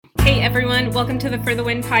everyone. Welcome to the For the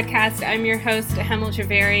Win podcast. I'm your host, Hemel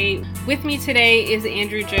Javeri. With me today is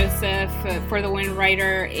Andrew Joseph, For the Win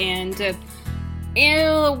writer and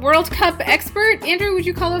World Cup expert. Andrew, would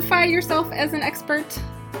you qualify yourself as an expert?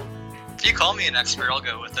 If you call me an expert, I'll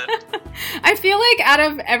go with it. I feel like out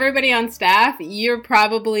of everybody on staff, you're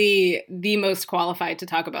probably the most qualified to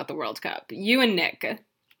talk about the World Cup. You and Nick.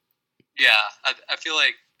 Yeah, I feel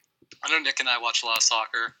like, I know Nick and I watch a lot of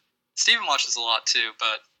soccer. Steven watches a lot too,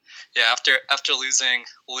 but yeah, after losing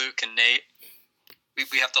Luke and Nate,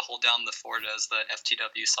 we have to hold down the fort as the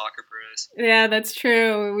FTW Soccer Bros. Yeah, that's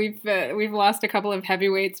true. We've lost a couple of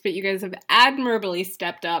heavyweights, but you guys have admirably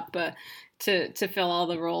stepped up to fill all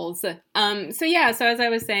the roles. So as I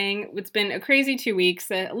was saying, it's been a crazy 2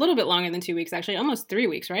 weeks, a little bit longer than 2 weeks actually, almost 3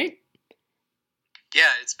 weeks, right?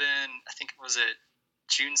 Yeah, it's been, I think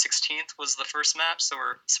June 16th was the first match, so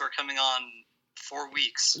we're coming on 4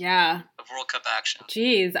 weeks of World Cup action.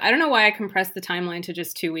 Jeez, I don't know why I compressed the timeline to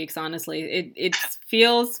just 2 weeks, honestly. It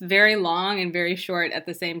feels very long and very short at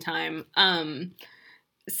the same time.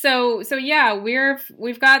 So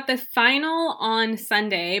we've got the final on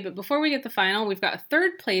Sunday, but before we get the final, we've got a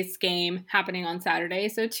third place game happening on Saturday.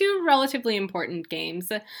 So 2 relatively important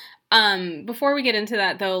games. Before we get into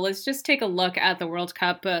that though, let's just take a look at the World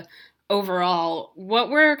Cup overall. What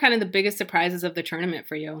were kind of the biggest surprises of the tournament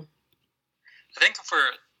for you? I think if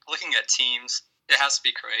we're looking at teams, it has to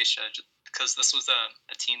be Croatia, because this was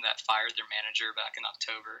a team that fired their manager back in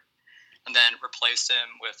October and then replaced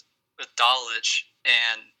him with Dalic,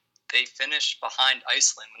 and they finished behind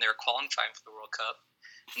Iceland when they were qualifying for the World Cup,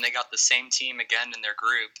 and they got the same team again in their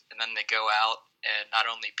group, and then they go out and not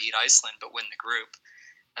only beat Iceland but win the group,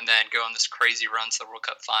 and then go on this crazy run to the World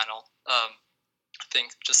Cup final. I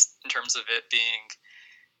think just in terms of it being,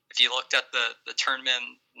 if you looked at the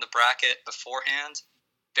tournament, the bracket beforehand,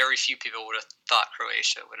 very few people would have thought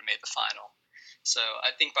Croatia would have made the final. So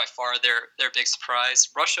I think by far their big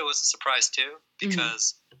surprise. Russia was a surprise too,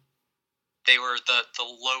 because they were the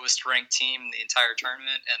lowest ranked team in the entire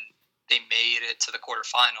tournament, and they made it to the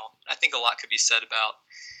quarterfinal. I think a lot could be said about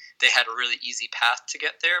they had a really easy path to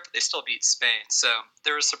get there, but they still beat Spain. So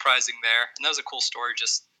there was surprising there, and that was a cool story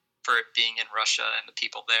just for it being in Russia and the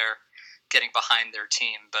people there getting behind their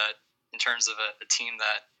team. But in terms of a team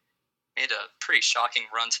that made a pretty shocking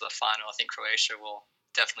run to the final, I think Croatia will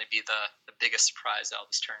definitely be the biggest surprise out of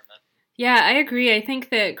this tournament. Yeah, I agree. I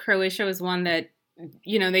think that Croatia was one that,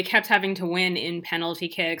 they kept having to win in penalty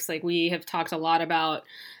kicks. Like, we have talked a lot about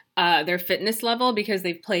their fitness level because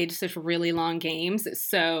they've played such really long games.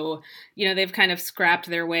 So, they've kind of scrapped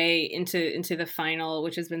their way into the final,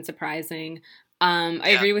 which has been surprising. I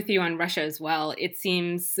agree with you on Russia as well. It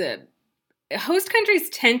seems host countries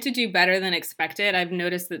tend to do better than expected. I've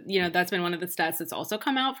noticed that, that's been one of the stats that's also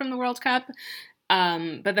come out from the World Cup.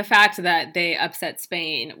 But the fact that they upset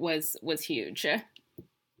Spain was huge.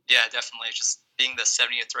 Yeah, definitely. Just being the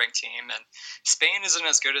 70th ranked team, and Spain isn't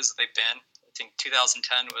as good as they've been. I think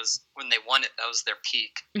 2010 was when they won it. That was their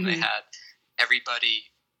peak. Mm-hmm. They had everybody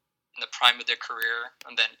in the prime of their career,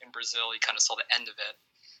 and then in Brazil, you kind of saw the end of it.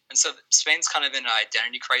 And so Spain's kind of in an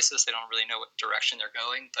identity crisis. They don't really know what direction they're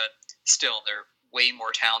going, but still, they're way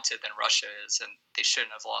more talented than Russia is, and they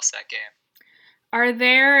shouldn't have lost that game. Are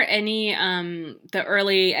there any the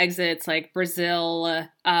early exits like Brazil,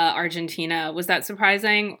 Argentina? Was that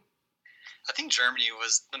surprising? I think Germany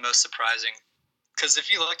was the most surprising, because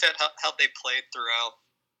if you looked at how they played throughout,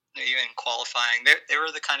 even qualifying, they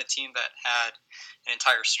were the kind of team that had an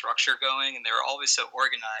entire structure going, and they were always so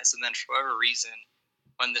organized. And then for whatever reason,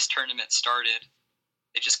 when this tournament started,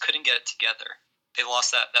 they just couldn't get it together. They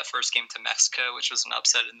lost that first game to Mexico, which was an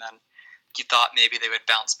upset, and then you thought maybe they would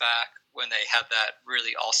bounce back when they had that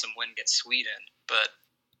really awesome win against Sweden. But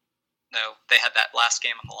no, they had that last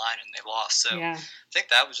game on the line and they lost. So I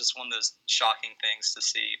think that was just one of those shocking things to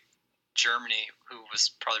see Germany, who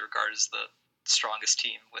was probably regarded as the strongest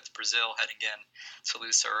team with Brazil heading in, to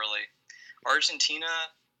lose so early.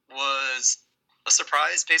 Argentina was a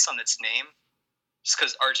surprise based on its name, just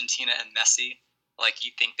because Argentina and Messi, like,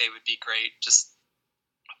 you think they would be great,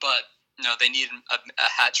 but no, they needed a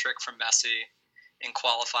hat trick from Messi in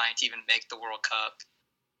qualifying to even make the World Cup.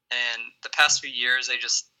 And the past few years, they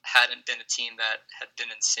just hadn't been a team that had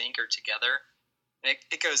been in sync or together. And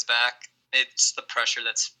it goes back. It's the pressure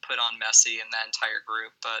that's put on Messi and that entire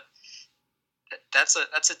group. But that's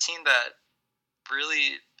a team that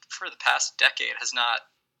really, for the past decade, has not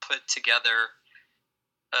put together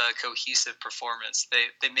a cohesive performance.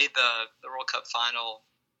 They made the World Cup final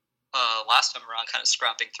last time around, kind of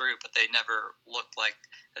scrapping through, but they never looked like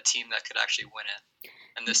a team that could actually win it.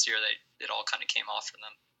 And this year, it all kind of came off for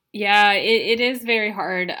them. Yeah, it is very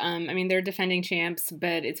hard. I mean, they're defending champs,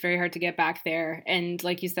 but it's very hard to get back there. And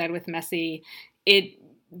like you said with Messi, it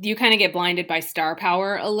you kind of get blinded by star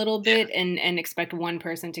power a little Yeah, bit and expect one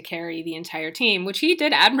person to carry the entire team, which he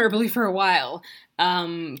did admirably for a while.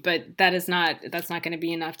 But that's not going to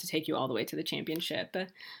be enough to take you all the way to the championship.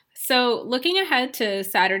 So looking ahead to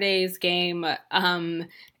Saturday's game,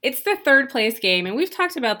 it's the third place game, and we've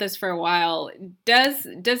talked about this for a while. Does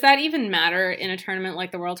that even matter in a tournament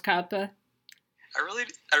like the World Cup? I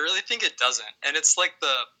really think it doesn't, and it's like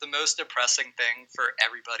the most depressing thing for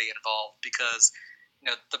everybody involved because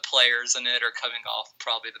the players in it are coming off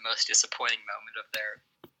probably the most disappointing moment of their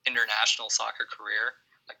international soccer career.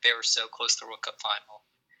 Like they were so close to the World Cup final,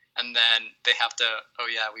 and then they have to, oh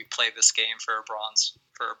yeah, we played this game for a bronze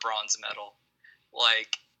medal.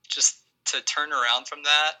 Like just to turn around from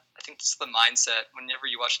that, I think it's the mindset. Whenever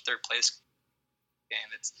you watch a third place game,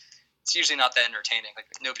 it's usually not that entertaining. Like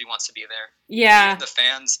nobody wants to be there. Yeah. Even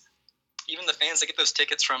the fans, they get those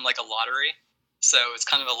tickets from like a lottery. So it's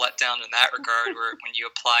kind of a letdown in that regard where when you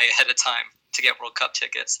apply ahead of time to get World Cup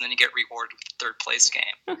tickets and then you get rewarded with the third place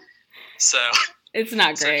game. So it's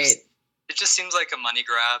not great. It just seems like a money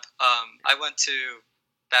grab. I went to,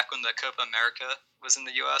 back when the Copa America was in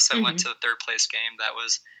the U.S., I went to the third place game. That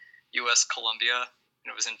was U.S. Colombia, and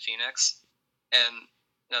it was in Phoenix. And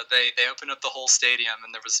they opened up the whole stadium,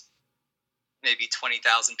 and there was maybe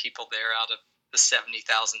 20,000 people there out of the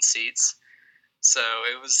 70,000 seats. So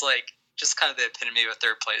it was like just kind of the epitome of a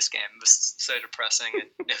third place game. It was so depressing, and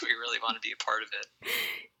nobody really wanted to be a part of it.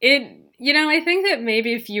 I think that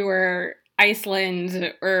maybe if you were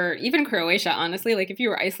Iceland or even Croatia, honestly, like if you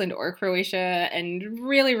were Iceland or Croatia and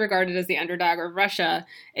really regarded as the underdog, or Russia,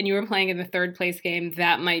 and you were playing in the third place game,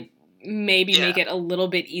 that might maybe make it a little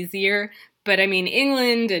bit easier. But I mean,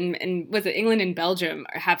 England and was it England and Belgium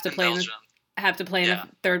have to play in the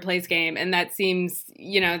third place game, and that seems,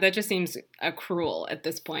 that just seems cruel at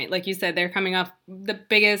this point. Like you said, they're coming off the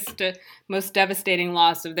biggest, most devastating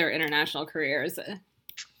loss of their international careers.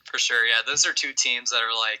 For sure, yeah. Those are two teams that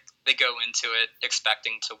are like, they go into it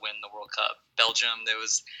expecting to win the World Cup. Belgium, there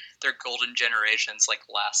was their golden generation's like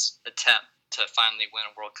last attempt to finally win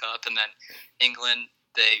a World Cup, and then England,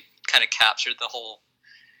 they kind of captured the whole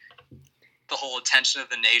attention of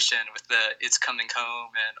the nation with the "It's Coming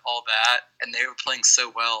Home" and all that, and they were playing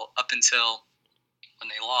so well up until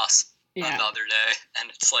when they lost the other day,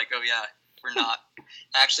 and it's like, oh yeah, we're not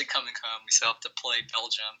actually coming home. We still have to play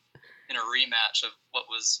Belgium in a rematch of what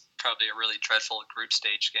was probably a really dreadful group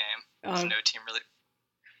stage game. No team really.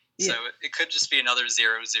 So it could just be another 0-0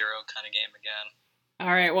 kind of game again.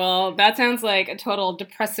 All right. Well, that sounds like a total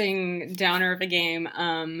depressing downer of a game.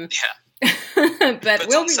 But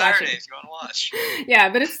we'll be Saturday watching. If you want to watch. Yeah,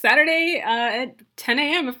 but it's Saturday at 10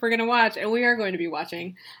 a.m. if we're going to watch, and we are going to be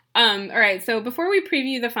watching. All right, so before we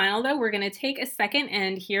preview the final, though, we're going to take a second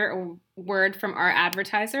and hear a word from our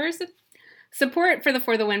advertisers. Support for the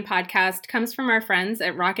For the Win podcast comes from our friends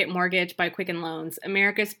at Rocket Mortgage by Quicken Loans,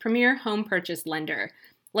 America's premier home purchase lender.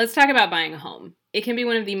 Let's talk about buying a home. It can be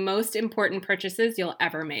one of the most important purchases you'll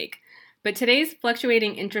ever make. But today's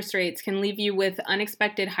fluctuating interest rates can leave you with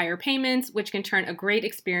unexpected higher payments, which can turn a great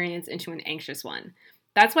experience into an anxious one.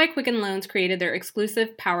 That's why Quicken Loans created their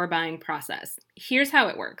exclusive power buying process. Here's how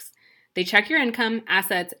it works. They check your income,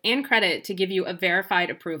 assets, and credit to give you a verified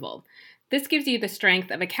approval. This gives you the strength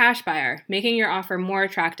of a cash buyer, making your offer more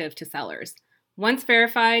attractive to sellers. Once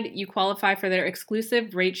verified, you qualify for their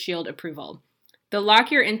exclusive Rate Shield approval. They'll lock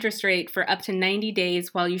your interest rate for up to 90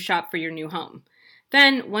 days while you shop for your new home.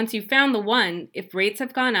 Then, once you've found the one, if rates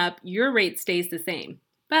have gone up, your rate stays the same.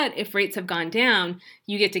 But if rates have gone down,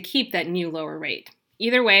 you get to keep that new lower rate.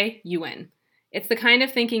 Either way, you win. It's the kind of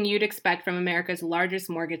thinking you'd expect from America's largest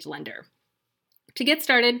mortgage lender. To get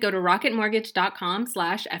started, go to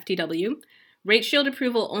rocketmortgage.com/FTW. Rate Shield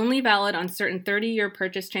approval only valid on certain 30-year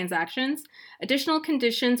purchase transactions. Additional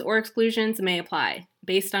conditions or exclusions may apply,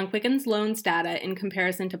 based on Quicken's loans data in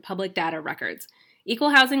comparison to public data records. Equal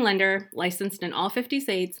housing lender, licensed in all 50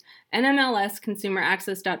 states, NMLS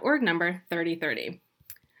ConsumerAccess.org number 3030.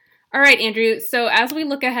 All right, Andrew, so as we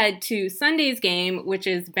look ahead to Sunday's game, which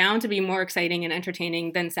is bound to be more exciting and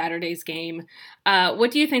entertaining than Saturday's game,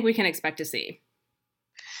 what do you think we can expect to see?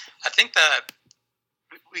 I think that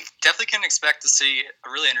we definitely can expect to see a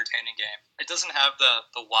really entertaining game. It doesn't have the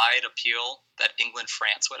wide appeal that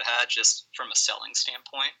England-France would have had just from a selling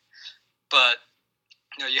standpoint. But,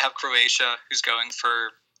 you have Croatia, who's going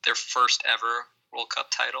for their first ever World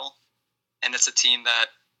Cup title. And it's a team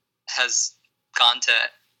that has gone into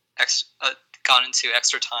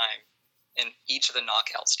extra time in each of the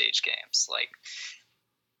knockout stage games. Like,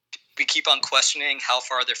 we keep on questioning how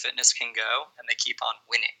far their fitness can go, and they keep on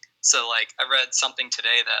winning. So, like, I read something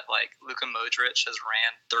today that, like, Luka Modric has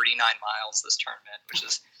ran 39 miles this tournament, which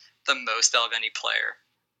is the most out of any player.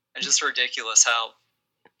 And just ridiculous how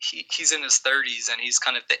he's in his 30s, and he's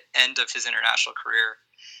kind of the end of his international career,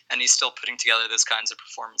 and he's still putting together those kinds of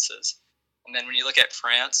performances. And then when you look at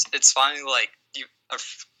France, it's finally, like,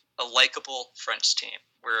 a likable French team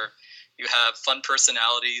where you have fun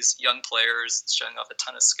personalities, young players showing off a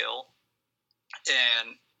ton of skill,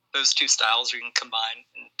 and those two styles you can combine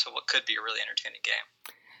into what could be a really entertaining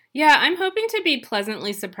game. Yeah, I'm hoping to be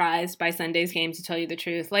pleasantly surprised by Sunday's game, to tell you the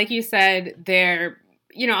truth. Like you said, they're,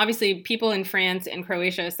 obviously people in France and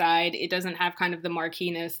Croatia aside, it doesn't have kind of the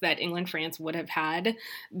marqueeness that England-France would have had.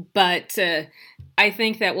 But I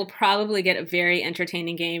think that we'll probably get a very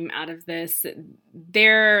entertaining game out of this.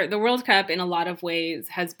 The World Cup, in a lot of ways,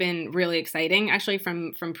 has been really exciting, actually,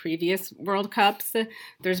 from previous World Cups.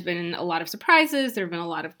 There's been a lot of surprises. There have been a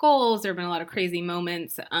lot of goals. There have been a lot of crazy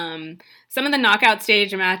moments. Some of the knockout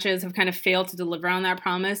stage matches have kind of failed to deliver on that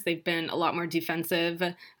promise. They've been a lot more defensive.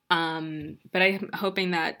 But I'm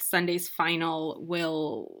hoping that Sunday's final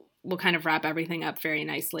will kind of wrap everything up very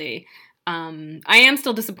nicely. I am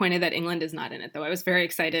still disappointed that England is not in it, though. I was very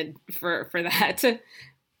excited for that.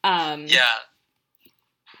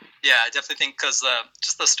 Yeah, I definitely think because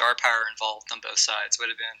just the star power involved on both sides would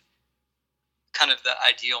have been kind of the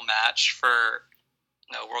ideal match for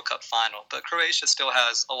World Cup final. But Croatia still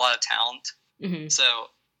has a lot of talent, so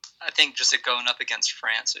I think just it going up against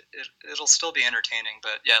France, it'll still be entertaining.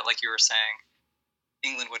 But yeah, like you were saying,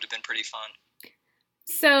 England would have been pretty fun.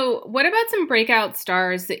 So what about some breakout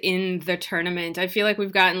stars in the tournament? I feel like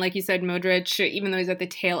we've gotten, like you said, Modric, even though he's at the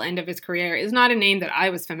tail end of his career, is not a name that I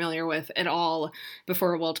was familiar with at all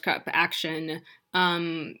before World Cup action.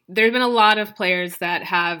 There's been a lot of players that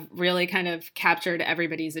have really kind of captured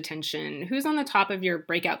everybody's attention. Who's on the top of your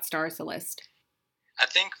breakout stars list? I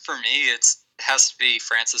think for me, it has to be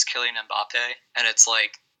France's Kylian Mbappe, and it's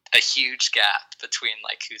like a huge gap between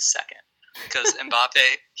like who's second. Because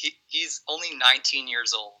Mbappe, he's only 19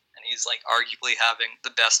 years old, and he's like arguably having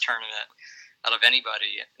the best tournament out of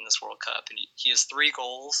anybody in this World Cup. And he has 3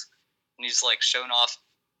 goals, and he's like shown off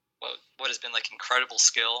what has been like incredible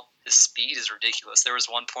skill. His speed is ridiculous. There was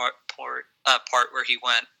one part where he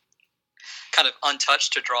went kind of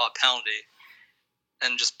untouched to draw a penalty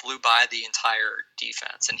and just blew by the entire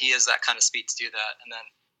defense. And he has that kind of speed to do that. And then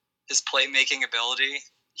his playmaking ability,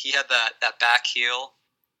 he had that back heel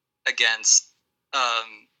against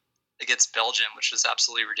Belgium, which was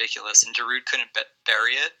absolutely ridiculous, and Giroud couldn't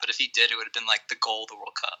bury it, but if he did, it would have been like the goal of the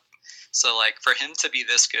World Cup. So like for him to be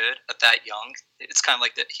this good at that young, it's kind of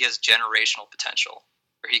like that he has generational potential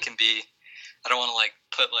where he can be, I don't want to like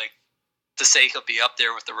put like to say he'll be up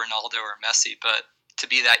there with the Ronaldo or Messi, but to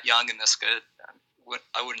be that young and this good,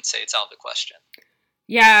 I wouldn't say it's out of the question.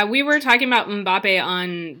 Yeah, we were talking about Mbappe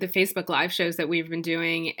on the Facebook Live shows that we've been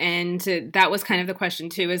doing, and that was kind of the question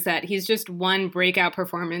too, is that he's just one breakout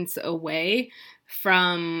performance away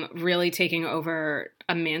from really taking over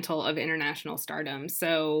a mantle of international stardom.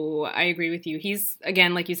 So I agree with you. He's,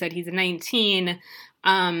 again, like you said, he's 19.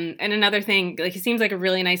 And another thing, like, he seems like a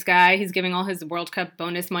really nice guy. He's giving all his World Cup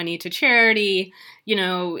bonus money to charity.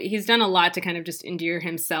 He's done a lot to kind of just endear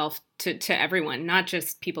himself to everyone, not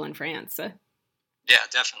just people in France. Yeah,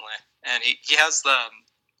 definitely. And he has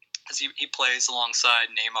he plays alongside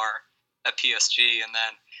Neymar at PSG, and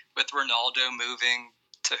then with Ronaldo moving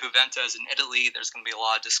to Juventus in Italy, there's going to be a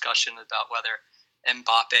lot of discussion about whether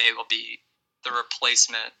Mbappe will be the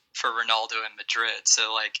replacement for Ronaldo in Madrid.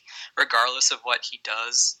 So, like, regardless of what he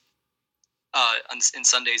does in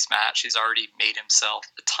Sunday's match, he's already made himself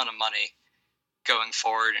a ton of money going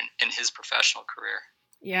forward in his professional career.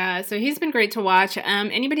 Yeah, so he's been great to watch.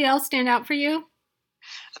 Anybody else stand out for you?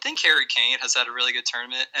 I think Harry Kane has had a really good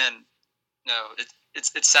tournament, and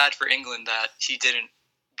it's sad for England that he didn't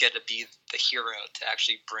get to be the hero to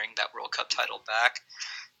actually bring that World Cup title back.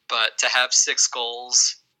 But to have 6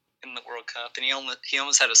 goals in the World Cup, and he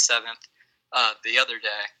almost had a 7th the other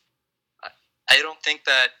day. I don't think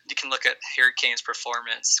that you can look at Harry Kane's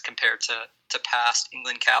performance compared to past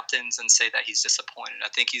England captains and say that he's disappointed. I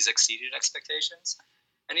think he's exceeded expectations.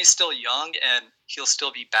 And he's still young, and he'll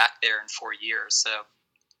still be back there in 4 years. So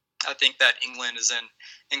I think that England is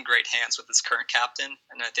in great hands with his current captain,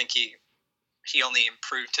 and I think he only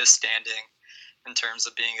improved his standing in terms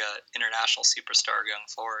of being an international superstar going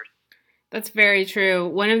forward. That's very true.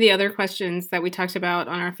 One of the other questions that we talked about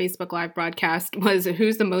on our Facebook Live broadcast was,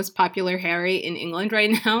 who's the most popular Harry in England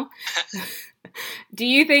right now? Do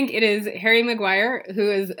you think it is Harry Maguire, who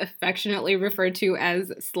is affectionately referred to as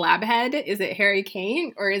Slabhead? Is it Harry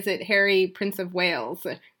Kane, or is it Harry Prince of Wales,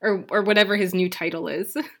 or whatever his new title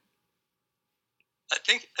is? I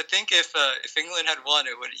think if England had won,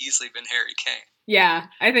 it would have easily been Harry Kane. Yeah,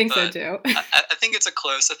 I think so too. I think it's a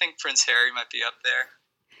close. I think Prince Harry might be up there,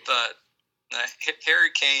 but Harry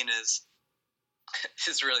Kane is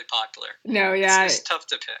really popular. No, yeah, it's tough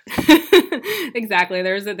to pick. Exactly.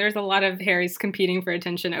 There's a lot of Harrys competing for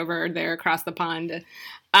attention over there across the pond.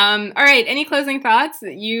 All right. Any closing thoughts?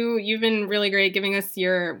 You've been really great giving us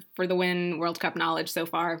your For the Win World Cup knowledge so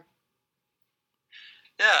far.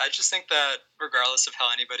 Yeah, I just think that regardless of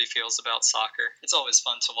how anybody feels about soccer, it's always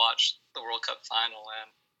fun to watch the World Cup final,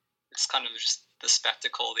 and it's kind of just the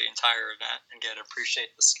spectacle of the entire event and get to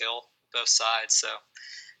appreciate the skill of both sides. So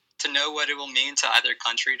to know what it will mean to either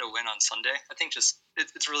country to win on Sunday, I think it's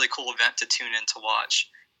a really cool event to tune in to watch.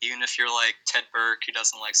 Even if you're like Ted Berg, who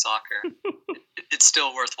doesn't like soccer, it's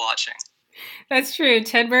still worth watching. That's true.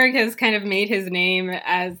 Ted Berg has kind of made his name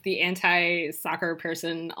as the anti-soccer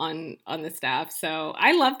person on the staff. So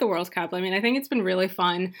I love the World Cup. I mean, I think it's been really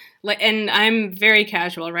fun. And I'm very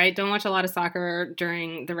casual, right? Don't watch a lot of soccer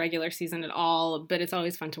during the regular season at all, but it's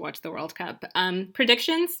always fun to watch the World Cup.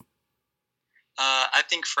 Predictions? I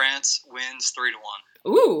think France wins 3-1.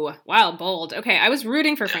 Ooh, wow, bold. Okay, I was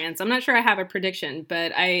rooting for France. I'm not sure I have a prediction,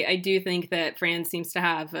 but I do think that France seems to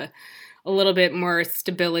have a little bit more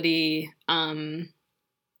stability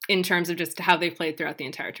in terms of just how they've played throughout the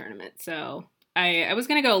entire tournament. So I was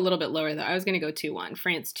going to go a little bit lower, though. I was going to go 2-1.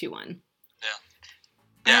 France 2-1.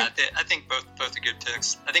 Yeah, I think both are good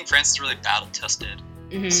picks. I think France is really battle-tested,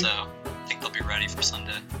 so I think they'll be ready for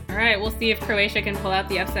Sunday. All right, we'll see if Croatia can pull out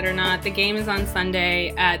the upset or not. The game is on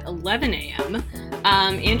Sunday at 11 a.m.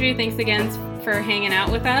 Andrew, thanks again for hanging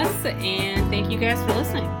out with us, and thank you guys for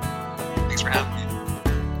listening. Thanks for having me.